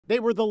They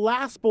were the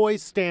last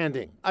boys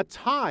standing, a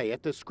tie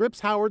at the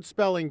Scripps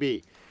Spelling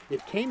Bee.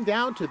 It came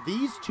down to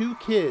these two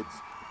kids,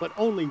 but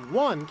only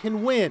one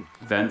can win.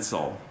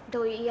 Wenzel.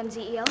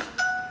 W-E-N-Z-E-L.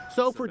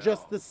 So for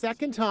just the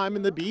second time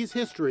in the Bee's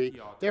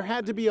history, there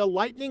had to be a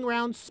lightning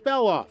round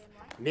spell-off,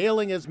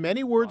 nailing as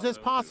many words as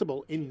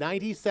possible in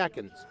 90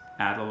 seconds.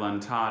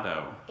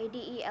 Adelantado.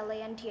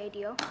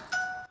 A-D-E-L-A-N-T-A-D-O.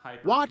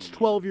 Watch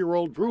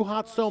 12-year-old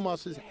Bruhat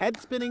Soma's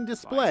head-spinning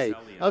display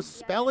of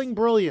spelling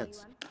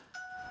brilliance.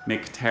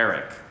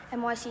 Mycteric.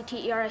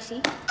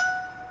 M-Y-C-T-E-R-I-C.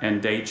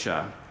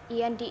 Endecha.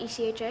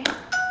 E-N-D-E-C-H-A.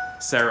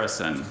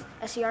 Saracen.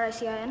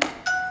 S-E-R-I-C-I-N.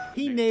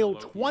 He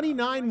nailed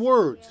 29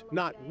 words,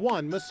 not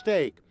one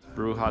mistake.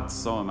 Bruhat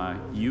Soma,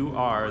 you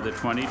are the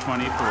 2024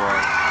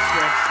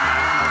 Scripps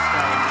National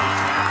Spelling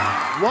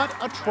Bee. What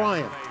a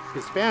triumph.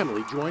 His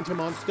family joined him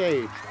on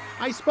stage.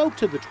 I spoke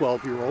to the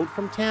 12-year-old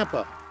from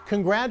Tampa.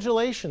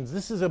 Congratulations,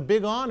 this is a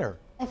big honor.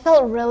 I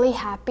felt really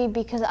happy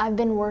because I've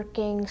been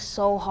working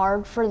so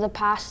hard for the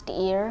past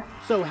year.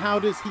 So how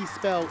does he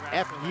spell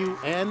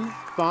F-U-N,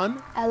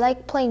 fun? I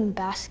like playing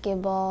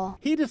basketball.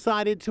 He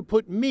decided to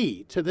put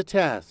me to the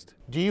test.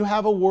 Do you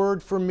have a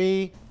word for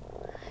me?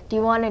 Do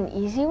you want an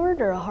easy word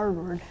or a hard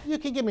word? You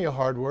can give me a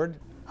hard word.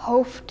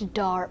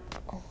 Hoofddarp.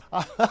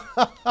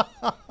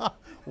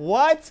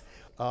 What?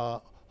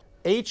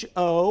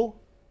 H-O,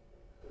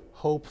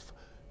 hope,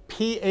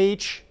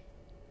 P-H-D-A-R-P-F.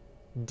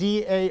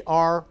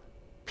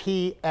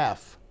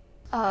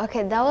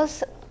 Okay, that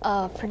was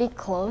pretty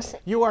close.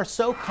 You are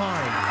so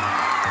kind.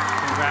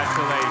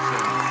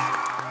 Congratulations.